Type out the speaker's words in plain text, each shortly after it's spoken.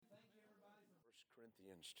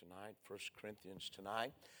Corinthians tonight, 1 Corinthians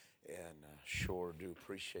tonight, and I sure do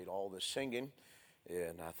appreciate all the singing,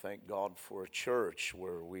 and I thank God for a church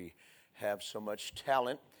where we have so much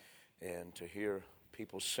talent, and to hear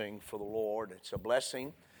people sing for the Lord, it's a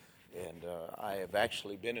blessing, and I have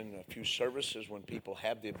actually been in a few services when people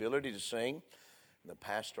have the ability to sing. The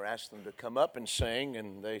pastor asks them to come up and sing,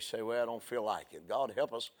 and they say, well, I don't feel like it. God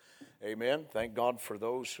help us. Amen. Thank God for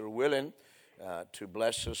those who are willing to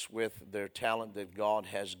bless us with their talent that God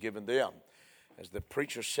has given them. As the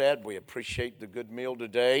preacher said, we appreciate the good meal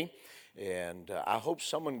today, and I hope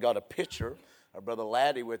someone got a picture of Brother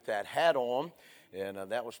Laddie with that hat on, and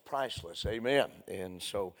that was priceless. Amen. And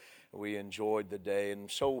so we enjoyed the day,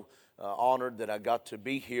 and so honored that I got to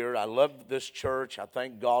be here. I love this church. I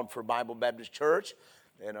thank God for Bible Baptist Church,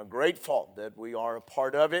 and I'm grateful that we are a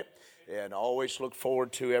part of it, and I always look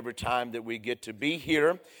forward to every time that we get to be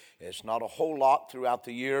here. It's not a whole lot throughout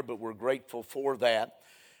the year, but we're grateful for that.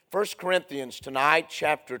 1 Corinthians tonight,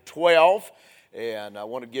 chapter 12, and I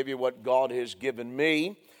want to give you what God has given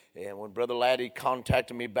me. And when Brother Laddie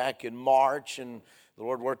contacted me back in March, and the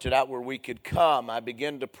Lord worked it out where we could come, I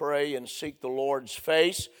began to pray and seek the Lord's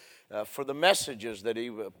face for the messages that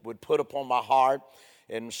He would put upon my heart.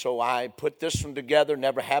 And so I put this one together,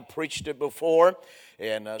 never have preached it before,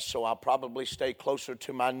 and so I'll probably stay closer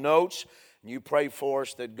to my notes. You pray for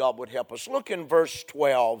us that God would help us. Look in verse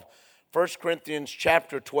 12, 1 Corinthians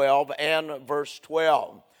chapter 12 and verse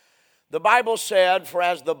 12. The Bible said, for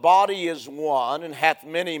as the body is one and hath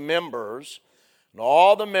many members, and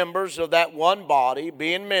all the members of that one body,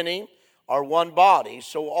 being many, are one body,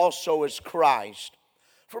 so also is Christ.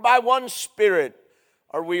 For by one Spirit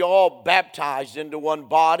are we all baptized into one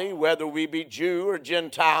body, whether we be Jew or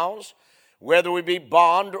Gentiles, whether we be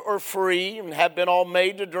bond or free, and have been all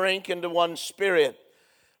made to drink into one Spirit.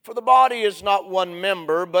 For the body is not one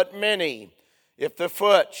member, but many. If the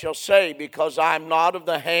foot shall say, because I am not of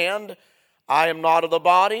the hand, I am not of the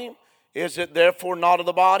body, is it therefore not of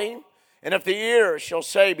the body? And if the ear shall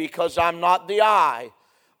say, because I am not the eye,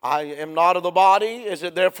 I am not of the body, is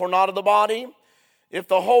it therefore not of the body? If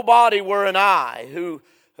the whole body were an eye,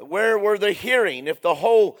 where were the hearing? If the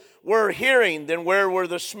whole were hearing, then where were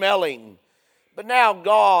the smelling? But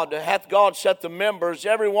now hath God set the members,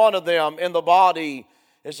 every one of them, in the body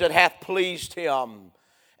as it hath pleased Him.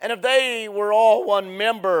 And if they were all one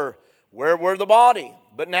member, where were the body?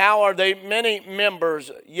 But now are they many members,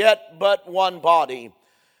 yet but one body.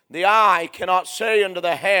 The eye cannot say unto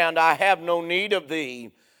the hand, I have no need of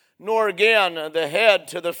thee, nor again the head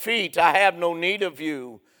to the feet, I have no need of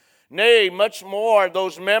you. Nay, much more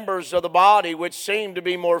those members of the body which seem to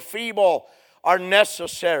be more feeble are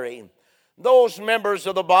necessary. Those members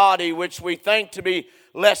of the body which we think to be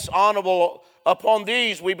less honorable, upon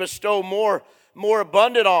these we bestow more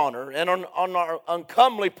abundant honor, and on our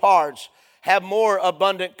uncomely parts have more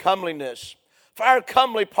abundant comeliness. For our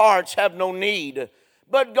comely parts have no need,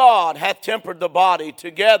 but God hath tempered the body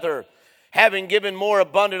together, having given more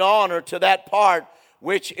abundant honor to that part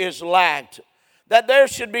which is lacked, that there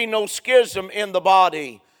should be no schism in the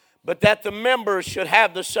body, but that the members should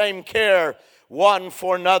have the same care one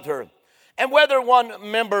for another. And whether one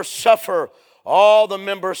member suffer, all the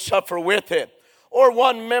members suffer with it. Or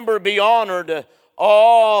one member be honored,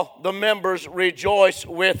 all the members rejoice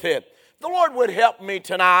with it. The Lord would help me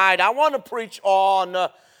tonight. I want to preach on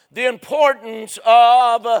the importance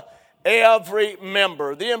of every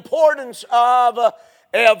member. The importance of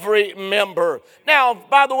every member. Now,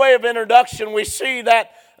 by the way of introduction, we see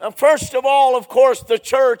that, first of all, of course, the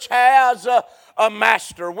church has a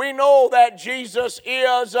master. We know that Jesus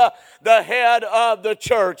is the head of the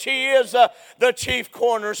church. He is the chief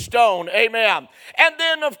cornerstone. Amen. And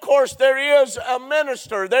then, of course, there is a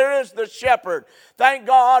minister. There is the shepherd. Thank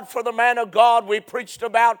God for the man of God we preached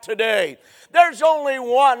about today. There's only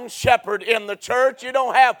one shepherd in the church. You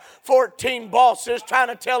don't have 14 bosses trying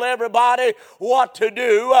to tell everybody what to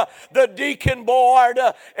do. The deacon board,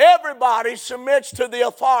 everybody submits to the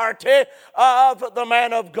authority of the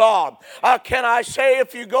man of God. Can I say,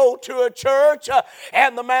 if you go to a church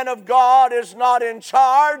and the man of God is not in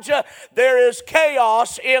charge, there is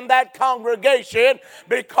chaos in that congregation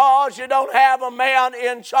because you don't have a man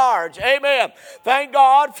in charge. Amen. Thank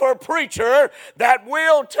God for a preacher that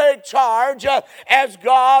will take charge as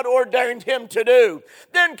God ordained him to do.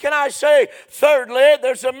 Then can I say, thirdly,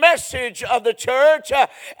 there's a message of the church,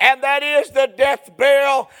 and that is the death,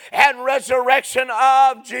 burial, and resurrection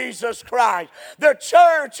of Jesus Christ. The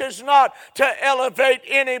church is not to to elevate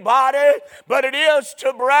anybody, but it is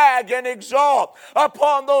to brag and exalt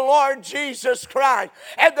upon the Lord Jesus Christ.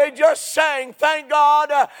 And they just sang, thank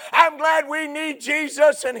God, I'm glad we need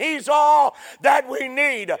Jesus and He's all that we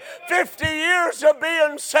need. 50 years of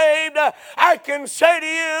being saved, I can say to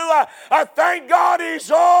you, thank God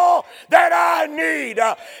He's all that I need.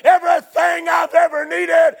 Everything I've ever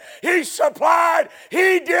needed, He supplied.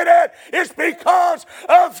 He did it. It's because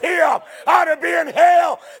of Him. I'd have been in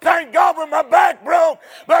hell, thank God, with my back broke,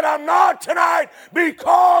 but I'm not tonight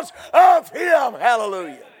because of Him.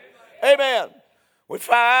 Hallelujah. Amen. We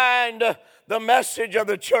find the message of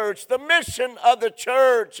the church, the mission of the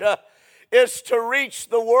church is to reach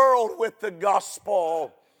the world with the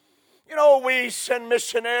gospel. You know, we send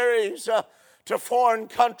missionaries to foreign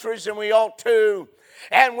countries, and we ought to.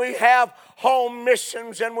 And we have home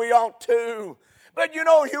missions, and we ought to. But you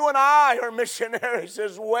know, you and I are missionaries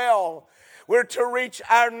as well. We're to reach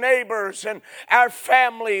our neighbors and our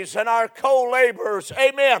families and our co-laborers.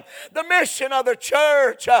 Amen. The mission of the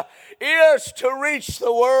church is to reach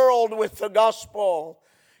the world with the gospel.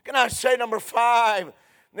 Can I say number 5?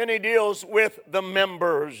 Then he deals with the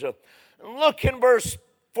members. Look in verse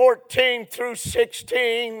 14 through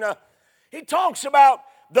 16. He talks about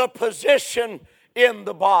the position in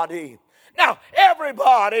the body. Now,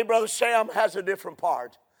 everybody, Brother Sam, has a different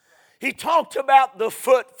part. He talked about the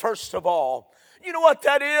foot first of all. You know what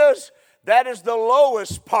that is? That is the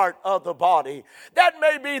lowest part of the body. That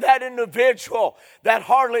may be that individual that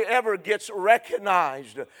hardly ever gets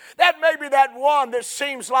recognized. That may be that one that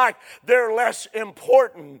seems like they're less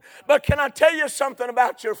important. But can I tell you something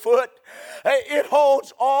about your foot? It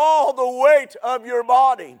holds all the weight of your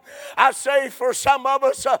body. I say for some of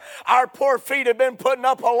us, our poor feet have been putting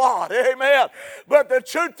up a lot. Amen. But the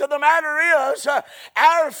truth of the matter is,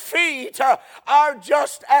 our feet are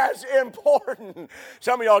just as important.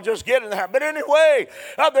 Some of y'all just get it. But anyway,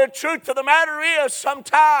 the truth of the matter is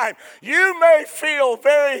sometimes you may feel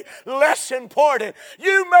very less important.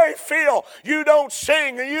 You may feel you don't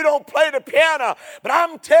sing and you don't play the piano. But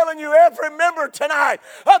I'm telling you, every member tonight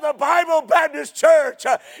of the Bible Baptist Church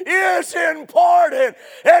is important.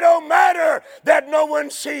 It don't matter that no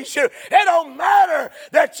one sees you. It don't matter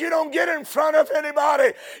that you don't get in front of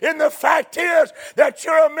anybody. And the fact is that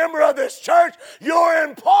you're a member of this church. You're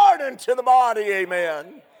important to the body.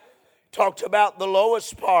 Amen. Talked about the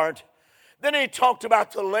lowest part. Then he talked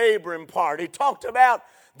about the laboring part. He talked about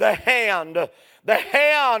the hand. The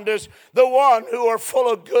hand is the one who are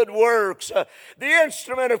full of good works. The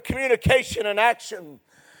instrument of communication and action.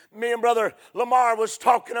 Me and Brother Lamar was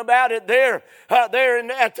talking about it there at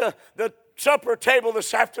the supper table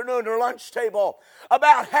this afternoon, or lunch table,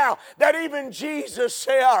 about how that even Jesus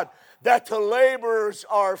said that the laborers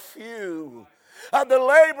are few. The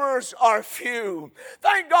laborers are few.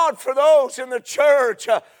 Thank God for those in the church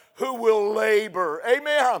who will labor.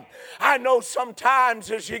 Amen. I know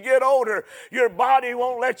sometimes as you get older, your body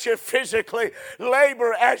won't let you physically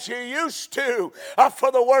labor as you used to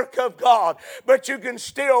for the work of God. But you can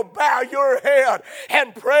still bow your head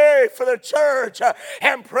and pray for the church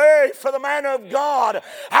and pray for the man of God.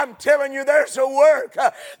 I'm telling you, there's a work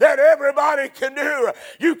that everybody can do.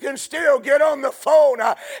 You can still get on the phone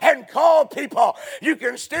and call people. You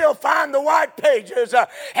can still find the white pages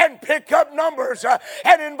and pick up numbers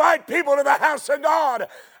and invite people to the house of God.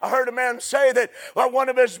 I heard a man say that one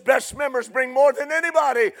of his best members bring more than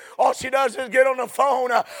anybody. All she does is get on the phone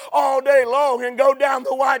all day long and go down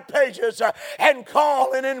the white pages and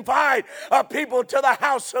call and invite people to the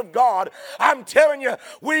house of God. I'm telling you,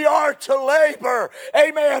 we are to labor.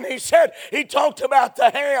 Amen. He talked about the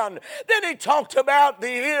hand. Then he talked about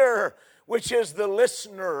the ear, which is the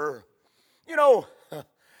listener. You know,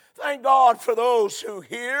 thank God for those who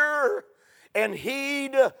hear and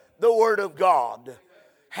heed the word of God.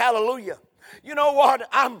 Hallelujah. You know what?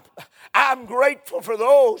 I'm grateful for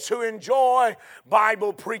those who enjoy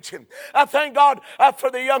Bible preaching. I thank God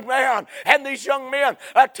for the young man and these young men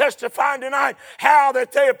testifying tonight how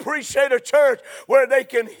that they appreciate a church where they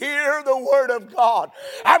can hear the Word of God.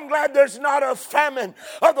 I'm glad there's not a famine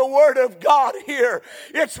of the Word of God here.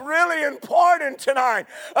 It's really important tonight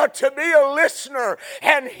to be a listener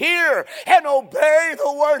and hear and obey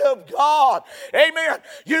the Word of God. Amen.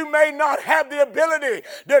 You may not have the ability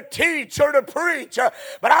to teach or to preach,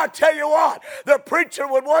 but I tell you what, the preacher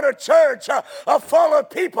would want a church full of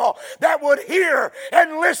people that would hear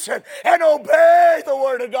and listen and obey the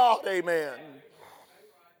Word of God. Amen.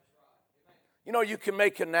 You know, you can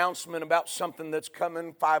make an announcement about something that's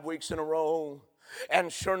coming 5 weeks in a row.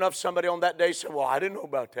 And sure enough, somebody on that day said, well, I didn't know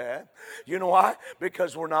about that. You know why?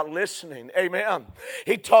 Because we're not listening. Amen.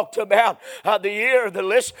 He talked about the ear, the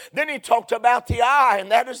list. Then he talked about the eye,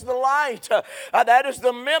 and that is the light. That is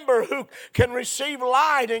the member who can receive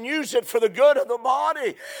light and use it for the good of the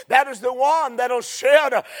body. That is the one that'll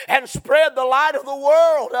shed and spread the light of the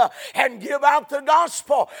world and give out the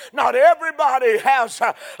gospel. Not everybody has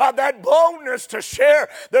that boldness to share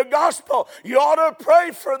the gospel. You ought to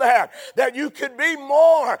pray for that you could be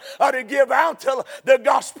more to give out to the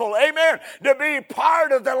gospel. Amen. To be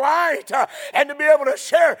part of the light and to be able to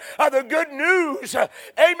share the good news.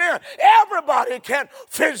 Amen. Everybody can't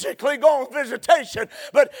physically go on visitation,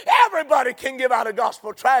 but everybody can give out a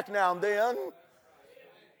gospel tract now and then.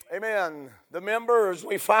 Amen. The members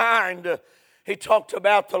we find, he talked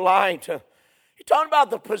about the light. He talked about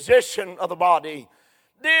the position of the body.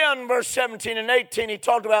 Then verse 17 and 18, he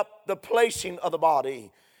talked about the placing of the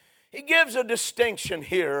body. He gives a distinction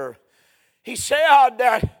here. He said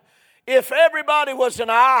that if everybody was an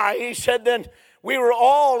eye, he said, then we were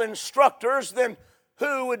all instructors, then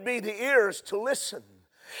who would be the ears to listen?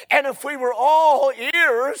 And if we were all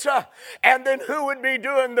ears, and then who would be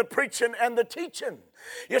doing the preaching and the teaching?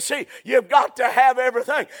 You see, you've got to have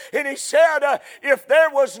everything. And he said, if there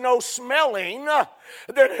was no smelling,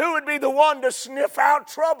 then who would be the one to sniff out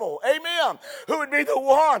trouble? Amen. Who would be the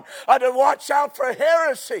one to watch out for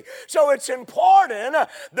heresy? So it's important,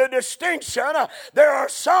 the distinction. There are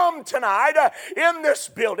some tonight in this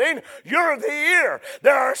building, you're the ear.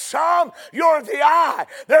 There are some, you're the eye.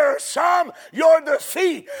 There are some, you're the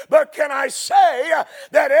feet. But can I say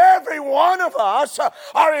that every one of us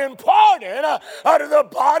are important to the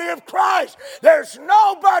body of Christ? There's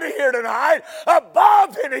nobody here tonight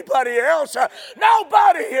above anybody else.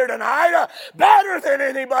 Nobody here tonight better than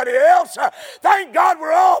anybody else. Thank God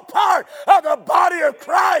we're all part of the body of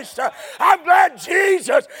Christ. I'm glad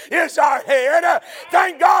Jesus is our head.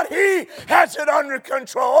 Thank God He has it under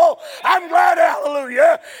control. I'm glad,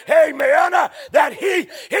 hallelujah, amen, that He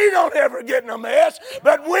don't ever get in a mess,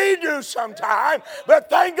 but we do sometime. But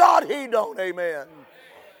thank God He don't, amen.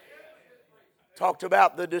 Talked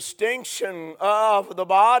about the distinction of the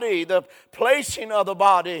body, the placing of the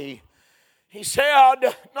body. He said,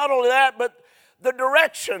 not only that, but the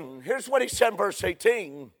direction. Here's what he said in verse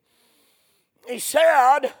 18. He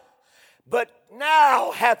said, but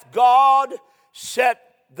now hath God set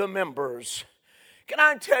the members. Can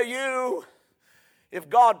I tell you, if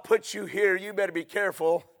God puts you here, you better be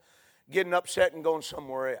careful getting upset and going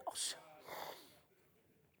somewhere else.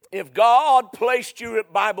 If God placed you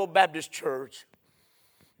at Bible Baptist Church,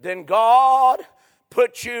 then God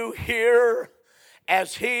put you here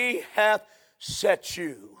as He hath set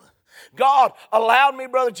you. God allowed me,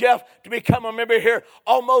 Brother Jeff, to become a member here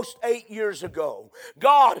almost 8 years ago.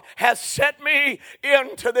 God has set me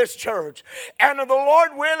into this church. And the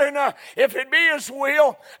Lord willing, if it be His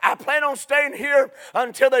will, I plan on staying here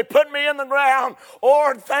until they put me in the ground,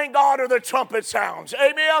 or thank God, or the trumpet sounds.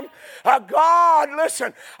 Amen. God,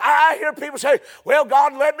 listen, I hear people say, well,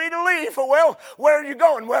 God led me to leave. Well, where are you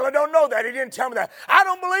going? Well, I don't know that. He didn't tell me that. I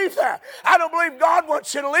don't believe that. I don't believe God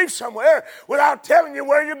wants you to leave somewhere without telling you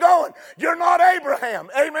where you're going. You're not Abraham.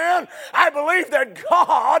 Amen. I believe that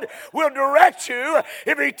God will direct you.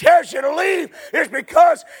 If He tells you to leave, it's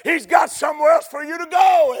because He's got somewhere else for you to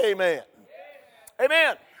go. Amen.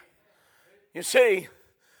 Amen. You see,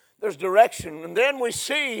 there's direction. And then we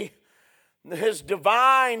see His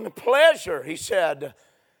divine pleasure. He said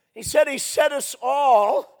He set us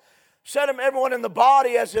all, set everyone in the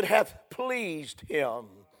body as it hath pleased Him.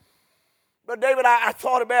 But David, I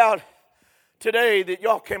thought about today that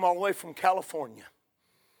y'all came all the way from California.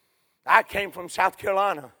 I came from South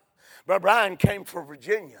Carolina. Brother Brian came from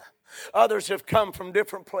Virginia. Others have come from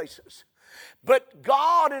different places. But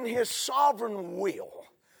God in His sovereign will,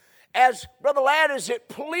 as Brother Ladd, as it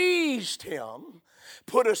pleased Him,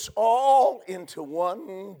 put us all into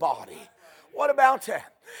one body. What about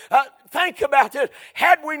that? Think about this.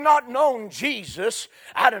 Had we not known Jesus,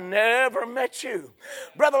 I'd have never met you.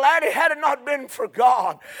 Brother Laddie, had it not been for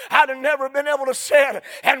God, I'd have never been able to sit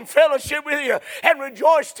and fellowship with you and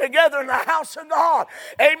rejoice together in the house of God.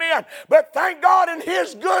 Amen. But thank God in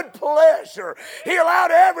His good pleasure, He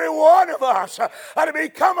allowed every one of us to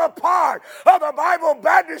become a part of the Bible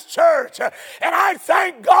Baptist Church. And I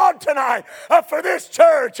thank God tonight for this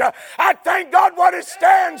church. I thank God what it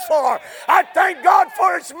stands for. I thank God for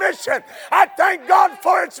for its mission. I thank God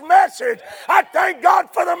for its message. I thank God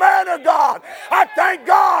for the man of God. I thank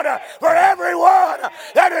God for everyone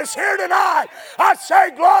that is here tonight. I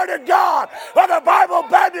say glory to God for the Bible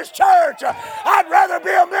Baptist Church. I'd rather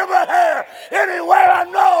be a member here anywhere I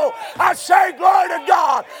know. I say glory to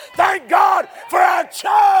God. Thank God for our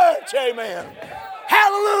church. Amen.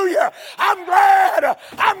 Hallelujah. I'm glad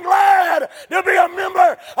to be a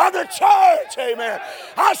member of the church. Amen.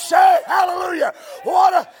 I say hallelujah.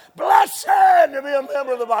 What a blessing to be a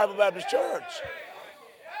member of the Bible Baptist Church.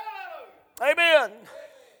 Amen.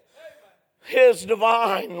 His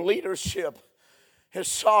divine leadership, His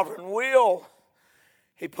sovereign will,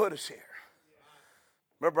 He put us here.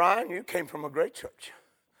 Brother Brian, you came from a great church,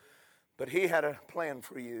 but He had a plan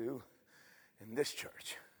for you in this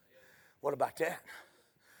church. What about that?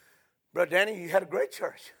 Brother Danny, you had a great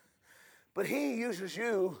church, but He uses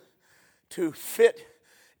you to fit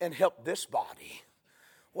and help this body.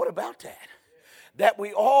 What about that? That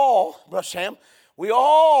we all, Brother Sam, we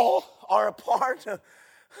all are a part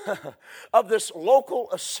of this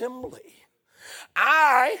local assembly.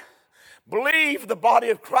 I believe the body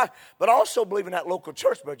of Christ, but also believe in that local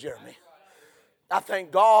church, Brother Jeremy. I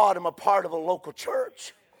thank God I'm a part of a local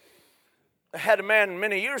church. I had a man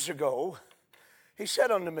many years ago, he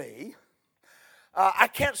said unto me, I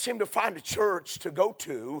can't seem to find a church to go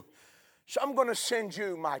to, so I'm going to send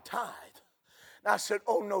you my tithe. And I said,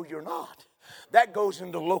 oh, no, you're not. That goes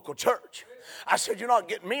into local church. I said, you're not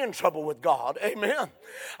getting me in trouble with God. Amen.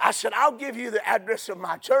 I said, I'll give you the address of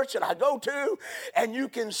my church that I go to, and you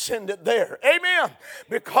can send it there. Amen.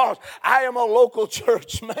 Because I am a local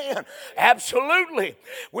church man. Absolutely.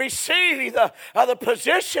 We see the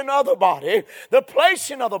position of the body, the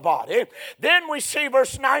placing of the body. Then we see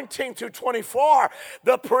verse 19 through 24,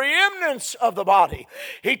 the preeminence of the body.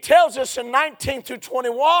 He tells us in 19 through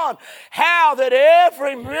 21 how that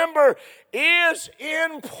every member is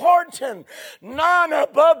important, none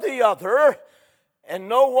above the other, and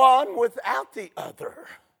no one without the other.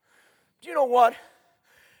 Do you know what?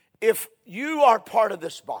 If you are part of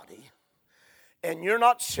this body, and you're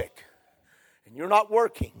not sick, and you're not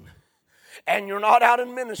working, and you're not out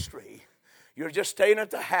in ministry, you're just staying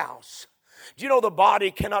at the house, do you know the body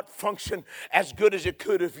cannot function as good as it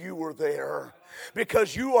could if you were there?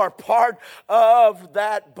 Because you are part of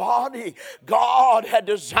that body. God had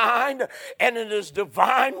designed, and in His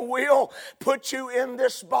divine will, put you in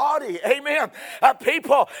this body. Amen.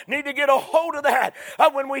 People need to get a hold of that.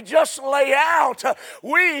 When we just lay out,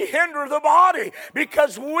 we hinder the body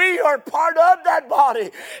because we are part of that body,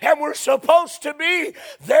 and we're supposed to be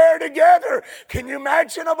there together. Can you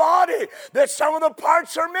imagine a body that some of the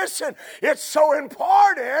parts are missing? It's so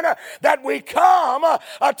important that we come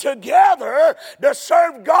together to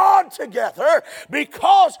serve God together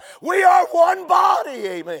because we are one body.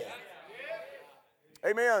 Amen.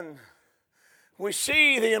 Amen. We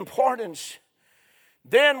see the importance.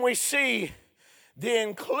 Then we see the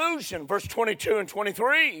inclusion. Verse 22 and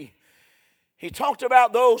 23. He talked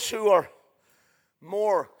about those who are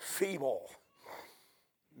more feeble.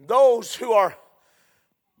 Those who are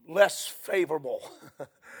less favorable.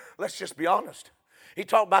 Let's just be honest. He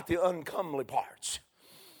talked about the uncomely parts.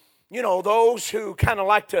 You know, those who kind of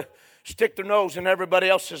like to stick their nose in everybody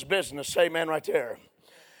else's business. Say amen right there.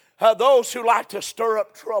 Those who like to stir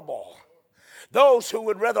up trouble. Those who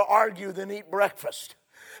would rather argue than eat breakfast.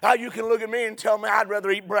 You can look at me and tell me I'd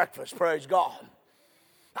rather eat breakfast. Praise God.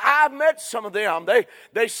 I've met some of them.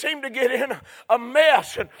 They seem to get in a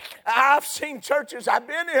mess. And I've seen churches I've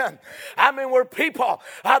been in. I mean, where people,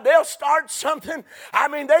 they'll start something. I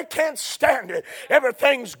mean, they can't stand it.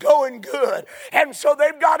 Everything's going good. And so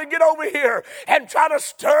they've got to get over here and try to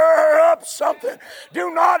stir up something.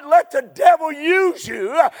 Do not let the devil use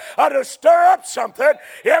you to stir up something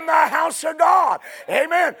in the house of God.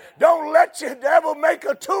 Amen. Don't let the devil make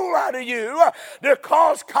a tool out of you to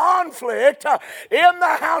cause conflict in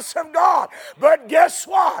the house of God. But guess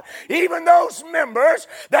what? Even those members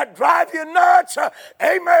that drive you nuts,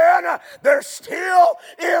 amen, they're still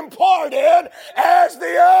important as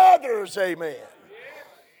the others. Amen.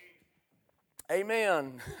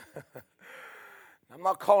 Amen. I'm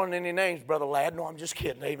not calling any names, Brother Ladd. No, I'm just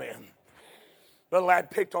kidding. Amen. Brother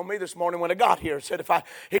Ladd picked on me this morning when I got here. Said if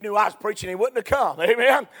he knew I was preaching, he wouldn't have come.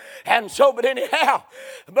 Amen. And so, but anyhow,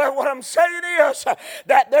 but what I'm saying is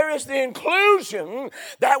that there is the inclusion,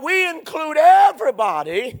 that we include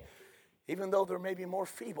everybody, even though there may be more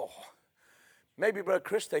feeble. Maybe, Brother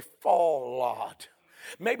Chris, they fall a lot.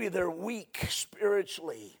 Maybe they're weak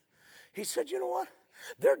spiritually. He said, you know what?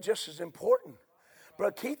 They're just as important,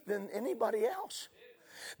 Brother Keith, than anybody else.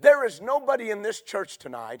 There is nobody in this church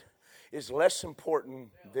tonight, is less important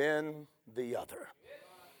than the other.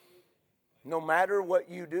 No matter what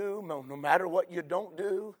you do, no matter what you don't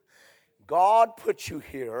do, God put you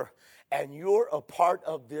here and you're a part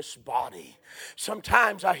of this body.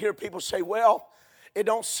 Sometimes I hear people say, well, it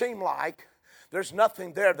don't seem like there's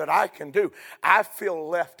nothing there that I can do. I feel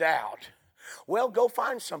left out. Well, go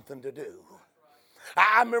find something to do.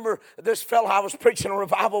 I remember this fellow I was preaching a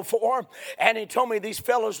revival for, and he told me these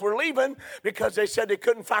fellows were leaving because they said they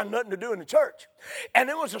couldn't find nothing to do in the church. And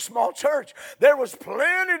it was a small church. There was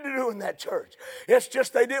plenty to do in that church. It's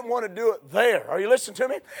just they didn't want to do it there. Are you listening to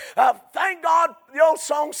me? Thank God, the old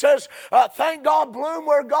song says, thank God bloom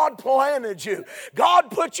where God planted you.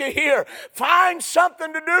 God put you here. Find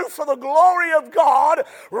something to do for the glory of God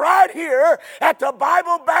right here at the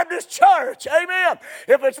Bible Baptist Church. Amen.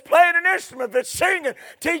 If it's playing an instrument, if it's singing,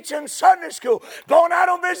 teaching Sunday school, going out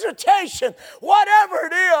on visitation, whatever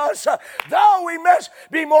it is, though we must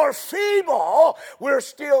be more feeble, we're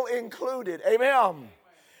still included. Amen.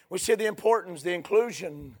 We see the importance, the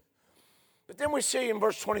inclusion. But then we see in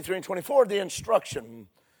verse 23 and 24 the instruction.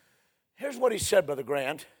 Here's what he said, Brother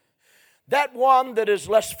Grant. That one that is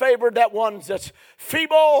less favored, that one that's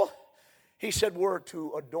feeble, he said we're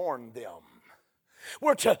to adorn them.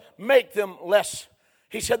 We're to make them less.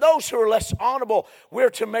 He said those who are less honorable, we're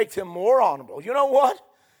to make them more honorable. You know what?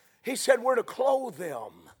 He said we're to clothe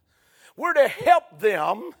them. We're to help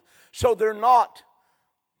them so they're not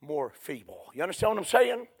more feeble. You understand what I'm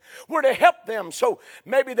saying? We're to help them so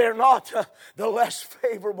maybe they're not the less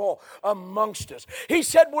favorable amongst us. He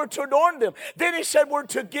said we're to adorn them. Then he said we're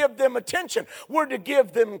to give them attention. We're to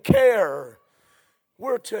give them care.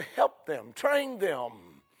 We're to help them, train them.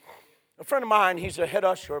 A friend of mine, he's a head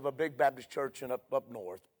usher of a big Baptist church up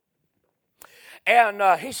north.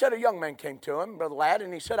 And he said a young man came to him, Brother Ladd,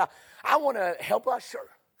 and he said, I want to help usher.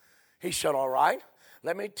 He said, all right.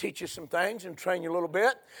 Let me teach you some things and train you a little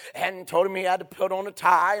bit. And told him he had to put on a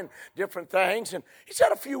tie and different things. And he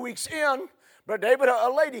said a few weeks in, Brother David, a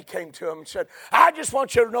lady came to him and said, I just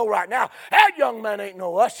want you to know right now, that young man ain't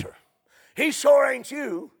no usher. He sure ain't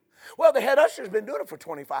you. Well, the head usher's been doing it for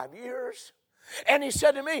 25 years. And he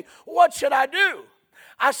said to me, what should I do?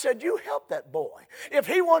 I said, you help that boy. If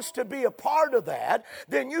he wants to be a part of that,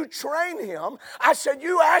 then you train him. I said,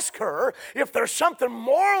 you ask her if there's something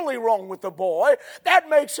morally wrong with the boy. That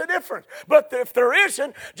makes a difference. But if there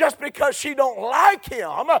isn't, just because she don't like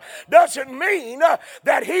him doesn't mean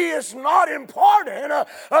that he is not important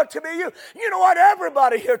to be you. You know what?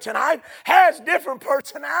 Everybody here tonight has different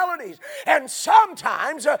personalities. And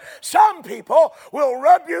sometimes some people will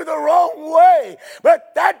rub you the wrong way.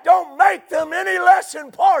 But that don't make them any less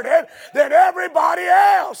important than everybody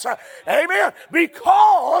else. Amen.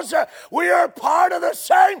 Because we are part of the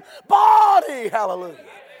same body. Hallelujah.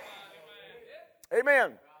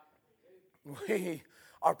 Amen. We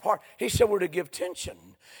are part. He said we're to give attention.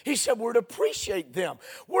 He said we're to appreciate them.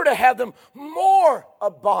 We're to have them more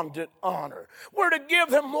abundant honor. We're to give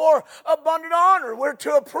them more abundant honor. We're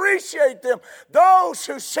to appreciate them. Those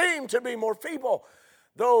who seem to be more feeble,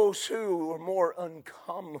 those who are more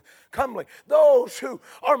uncomely, those who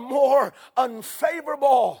are more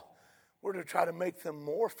unfavorable, we're to try to make them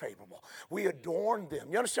more favorable. We adorn them.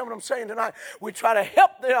 You understand what I'm saying tonight? We try to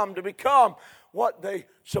help them to become what they're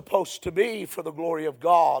supposed to be for the glory of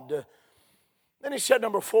God. Then he said,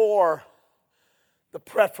 number 4, the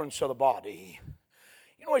preference of the body.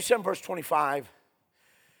 You know what he said in verse 25?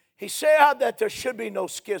 He said that there should be no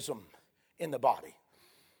schism in the body.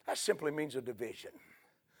 That simply means a division.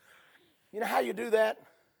 You know how you do that?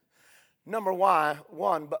 Number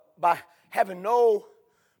one, by having no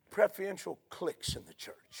preferential cliques in the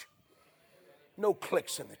church. No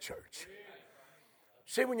cliques in the church.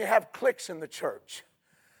 See, when you have cliques in the church,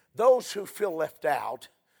 those who feel left out,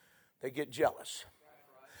 they get jealous.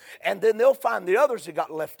 And then they'll find the others that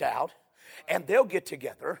got left out, and they'll get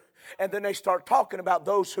together, and then they start talking about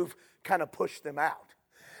those who've kind of pushed them out.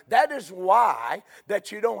 That is why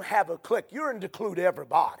that you don't have a clique. You're in to include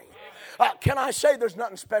everybody. Can I say there's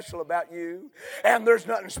nothing special about you, and there's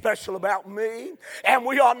nothing special about me, and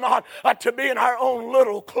we are not to be in our own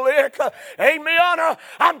little clique. Amen.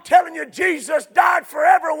 I'm telling you, Jesus died for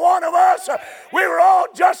every one of us. We were all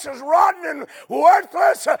just as rotten and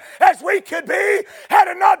worthless as we could be had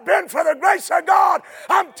it not been for the grace of God.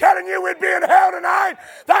 I'm telling you, we'd be in hell tonight.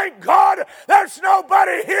 Thank God there's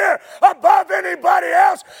nobody here above anybody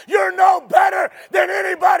else. You're no better than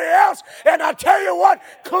anybody else. And I tell you what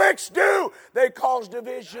cliques do. They cause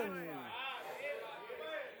division.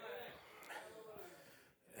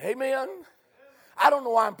 Amen. I don't know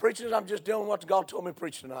why I'm preaching this. I'm just doing what God told me to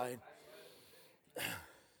preach tonight.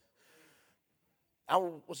 I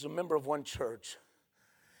was a member of one church,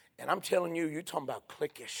 and I'm telling you, you're talking about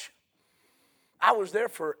cliquish. I was there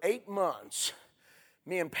for 8 months,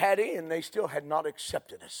 me and Patty, and they still had not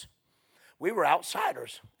accepted us. We were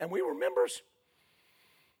outsiders, and we were members.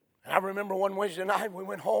 And I remember one Wednesday night, we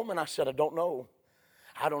went home, and I said, I don't know.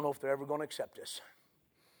 I don't know if they're ever going to accept us.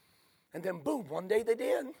 And then, boom, one day they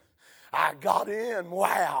did. I got in.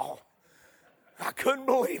 Wow. I couldn't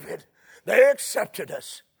believe it. They accepted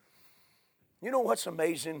us. You know what's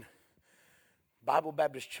amazing? Bible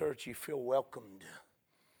Baptist Church, you feel welcomed.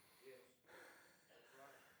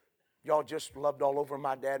 Y'all just loved all over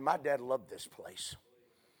my dad. My dad loved this place.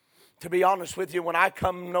 To be honest with you, when I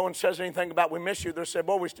come, no one says anything about we miss you. They say,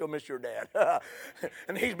 boy, we still miss your dad.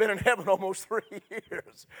 And he's been in heaven almost 3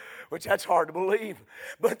 years, which that's hard to believe.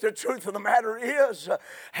 But the truth of the matter is,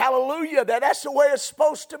 hallelujah, that's the way it's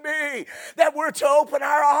supposed to be. That we're to open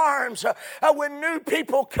our arms when new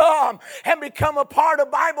people come and become a part of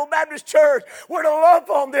Bible Baptist Church. We're to love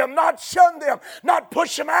on them, not shun them, not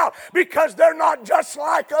push them out because they're not just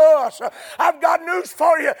like us. I've got news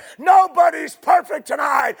for you. Nobody's perfect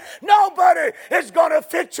tonight. Nobody is going to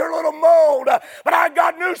fit your little mold. But I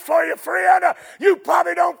got news for you, friend. You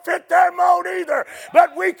probably don't fit their mold either.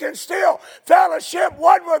 But we can still fellowship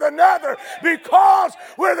one with another because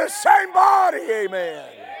we're the same body. Amen.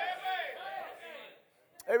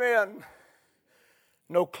 Amen.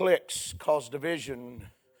 No cliques cause division.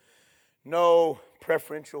 No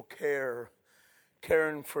preferential care.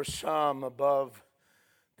 Caring for some above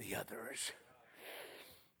the others.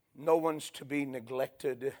 No one's to be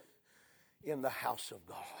neglected in the house of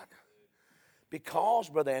God. Because,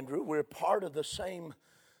 Brother Andrew, we're part of the same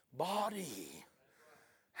body.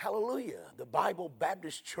 Hallelujah. The Bible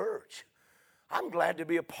Baptist Church. I'm glad to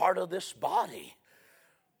be a part of this body.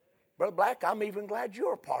 Brother Black, I'm even glad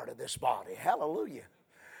you're a part of this body. Hallelujah.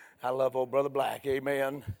 I love old Brother Black.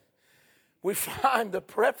 Amen. We find the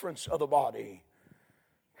preference of the body.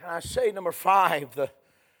 Can I say number 5,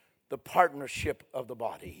 the partnership of the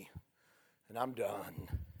body? And I'm done.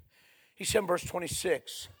 He said in verse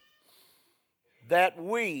 26, that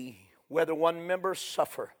we, whether one member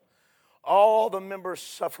suffer, all the members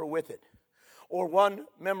suffer with it. Or one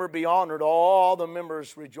member be honored, all the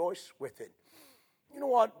members rejoice with it. You know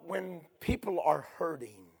what? When people are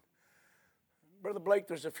hurting, Brother Blake,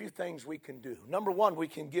 there's a few things we can do. Number 1, we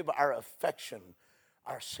can give our affection,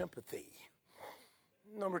 our sympathy.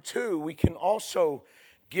 Number 2, we can also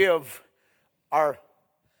give our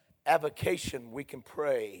avocation. We can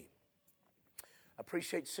pray. I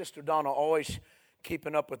appreciate Sister Donna always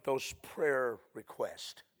keeping up with those prayer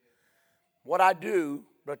requests. What I do,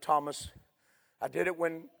 Brother Thomas, I did it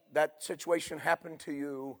when that situation happened to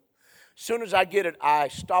you. As soon as I get it, I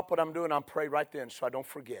stop what I'm doing. I pray right then so I don't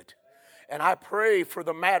forget. And I pray for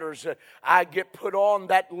the matters that I get put on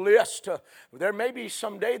that list. There may be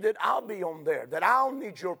some day that I'll be on there, that I'll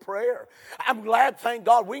need your prayer. I'm glad, thank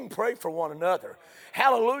God, we can pray for one another.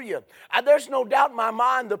 Hallelujah. There's no doubt in my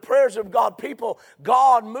mind the prayers of God people,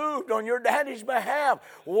 God moved on your daddy's behalf.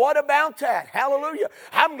 What about that? Hallelujah.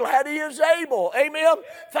 I'm glad he is able. Amen.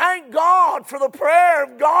 Thank God for the prayer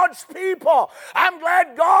of God's people. I'm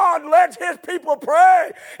glad God lets his people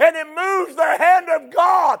pray and it moves the hand of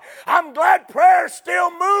God. I'm glad prayer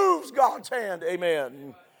still moves God's hand.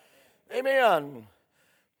 Amen. Amen.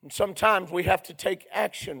 And sometimes we have to take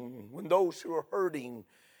action when those who are hurting.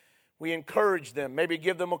 We encourage them, maybe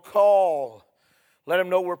give them a call, let them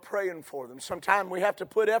know we're praying for them. Sometimes we have to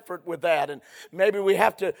put effort with that, and maybe we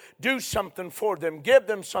have to do something for them, give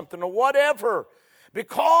them something or whatever.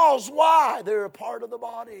 Because why? They're a part of the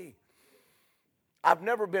body. I've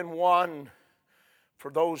never been one for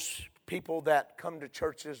those people that come to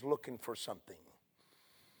churches looking for something.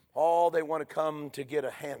 Oh, they want to come to get a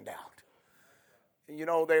handout. You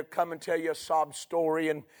know, they'll come and tell you a sob story,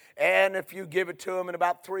 and if you give it to them in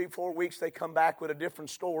about 3-4 weeks, they come back with a different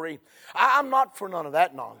story. I'm not for none of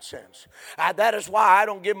that nonsense. That is why I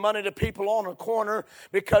don't give money to people on a corner,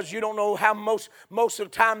 because you don't know how most of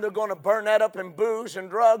the time they're going to burn that up in booze and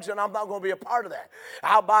drugs, and I'm not going to be a part of that.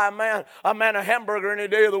 I'll buy a man a hamburger any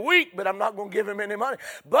day of the week, but I'm not going to give him any money.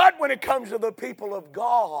 But when it comes to the people of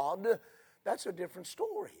God, that's a different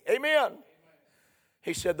story. Amen.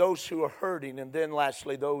 He said those who are hurting, and then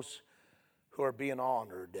lastly, those who are being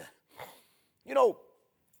honored. You know,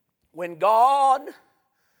 when God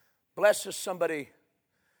blesses somebody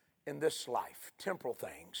in this life, temporal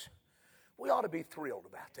things, we ought to be thrilled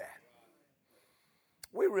about that.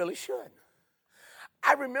 We really should.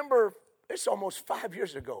 I remember, it's almost 5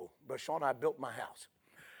 years ago, Brother Sean, I built my house.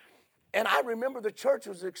 And I remember the church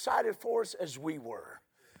was excited for us as we were.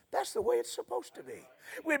 That's the way it's supposed to be.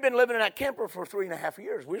 We've been living in that camper for 3.5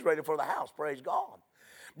 years. We was ready for the house, praise God.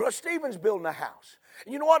 Brother Stephen's building a house.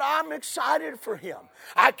 And you know what? I'm excited for him.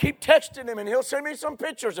 I keep texting him, and he'll send me some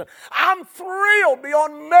pictures. And I'm thrilled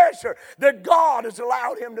beyond measure that God has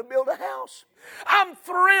allowed him to build a house. I'm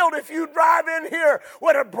thrilled if you drive in here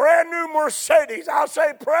with a brand new Mercedes. I'll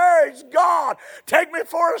say, praise God. Take me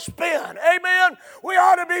for a spin. Amen. We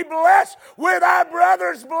ought to be blessed with our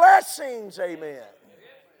brother's blessings. Amen.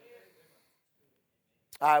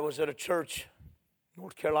 I was at a church,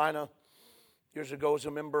 North Carolina, years ago as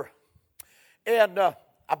a member. And I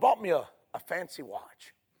bought me a fancy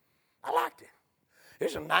watch. I liked it. It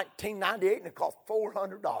was in 1998 and it cost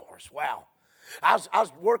 $400. Wow. I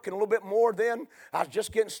was working a little bit more then. I was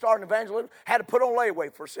just getting started in evangelism. Had to put on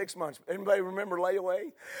layaway for 6 months. Anybody remember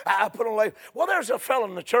layaway? I put on layaway. Well, there's a fellow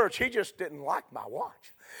in the church. He just didn't like my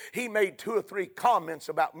watch. He made 2 or 3 comments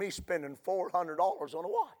about me spending $400 on a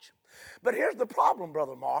watch. But here's the problem,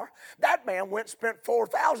 Brother Marr. That man went and spent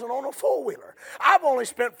 $4,000 on a four-wheeler. I've only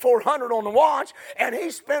spent $400 on the watch, and he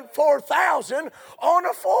spent $4,000 on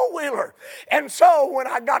a four-wheeler. And so when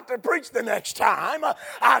I got to preach the next time,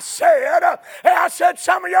 I said,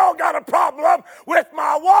 some of y'all got a problem with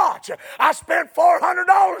my watch. I spent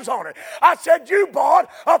 $400 on it. I said, you bought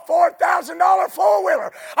a $4,000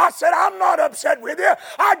 four-wheeler. I said, I'm not upset with you.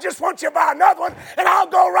 I just want you to buy another one, and I'll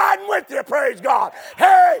go riding with you, praise God.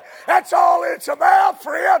 Hey, that's all it's about,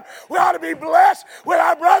 friend. We ought to be blessed with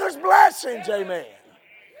our brother's blessings. Amen.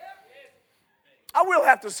 I will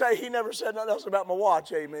have to say he never said nothing else about my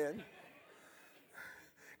watch. Amen.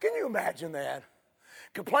 Can you imagine that?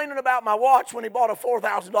 Complaining about my watch when he bought a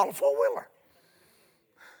 $4,000 four-wheeler.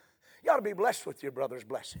 You ought to be blessed with your brother's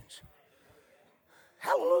blessings.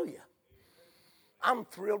 Hallelujah. I'm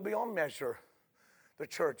thrilled beyond measure the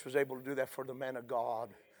church was able to do that for the man of God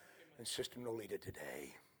and Sister Nolita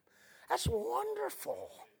today. That's wonderful.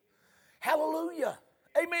 Hallelujah.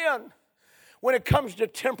 Amen. When it comes to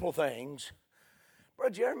temporal things,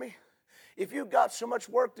 Brother Jeremy, if you've got so much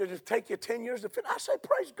work that it'll take you 10 years to finish, I say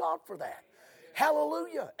praise God for that.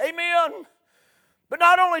 Hallelujah. Amen. But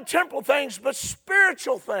not only temporal things, but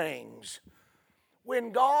spiritual things.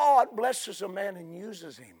 When God blesses a man and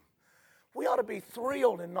uses him, we ought to be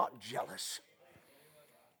thrilled and not jealous.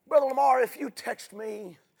 Brother Lamar, if you text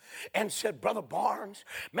me and said, Brother Barnes,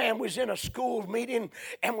 man, we was in a school meeting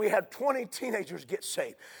and we had 20 teenagers get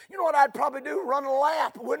saved. You know what I'd probably do? Run a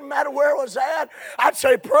lap. It wouldn't matter where it was at. I'd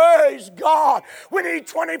say, praise God. We need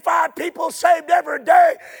 25 people saved every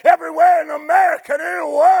day, everywhere in America and in the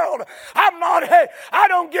world. I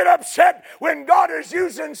don't get upset when God is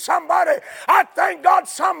using somebody. I thank God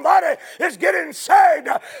somebody is getting saved.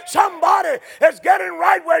 Somebody is getting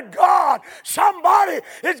right with God. Somebody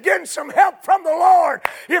is getting some help from the Lord.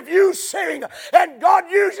 If you sing and God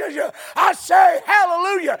uses you, I say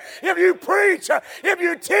hallelujah. If you preach, if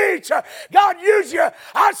you teach, God uses you,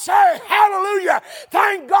 I say hallelujah.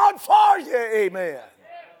 Thank God for you. Amen.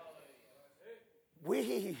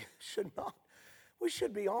 We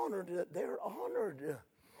should be honored that they're honored.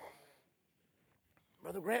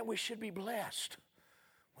 Brother Grant, we should be blessed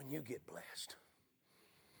when you get blessed.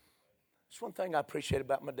 That's one thing I appreciate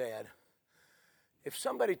about my dad. If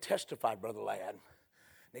somebody testified, Brother Ladd,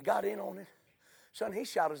 they got in on it. Son, he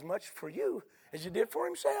shouted as much for you as he did for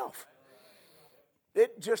himself.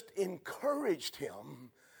 It just encouraged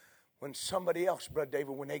him when somebody else, Brother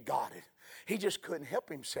David, when they got it. He just couldn't help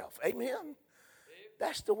himself. Amen?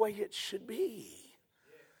 That's the way it should be.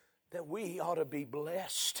 That we ought to be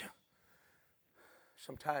blessed.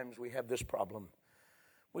 Sometimes we have this problem.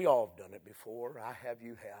 We all have done it before. I have,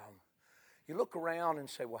 you have. You look around and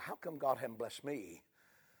say, well, how come God hasn't blessed me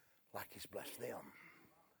like he's blessed them?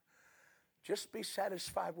 Just be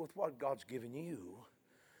satisfied with what God's given you,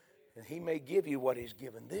 and he may give you what he's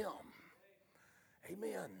given them.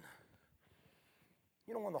 Amen.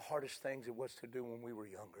 You know, one of the hardest things it was to do when we were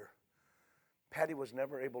younger, Patty was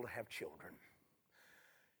never able to have children.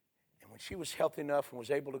 And when she was healthy enough and was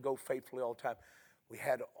able to go faithfully all the time, we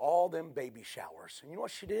had all them baby showers. And you know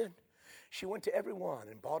what she did? She went to everyone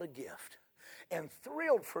and bought a gift and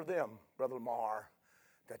thrilled for them, Brother Lamar,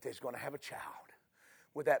 that they's going to have a child,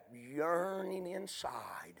 with that yearning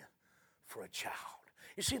inside for a child.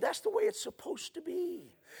 You see, that's the way it's supposed to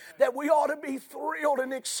be. That we ought to be thrilled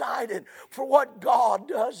and excited for what God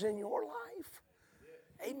does in your life.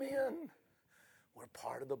 Amen. We're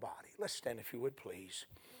part of the body. Let's stand if you would, please.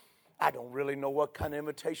 I don't really know what kind of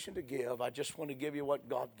invitation to give. I just want to give you what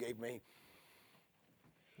God gave me.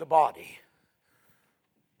 The body.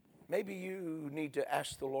 Maybe you need to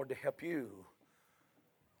ask the Lord to help you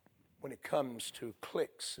when it comes to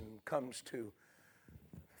cliques and comes to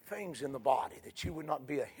things in the body, that you would not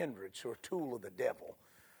be a hindrance or a tool of the devil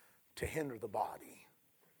to hinder the body.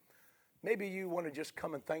 Maybe you want to just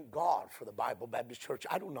come and thank God for the Bible Baptist Church.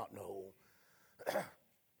 I do not know.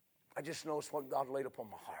 I just know it's what God laid upon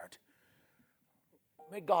my heart.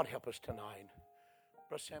 May God help us tonight.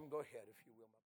 Brother Sam, go ahead if you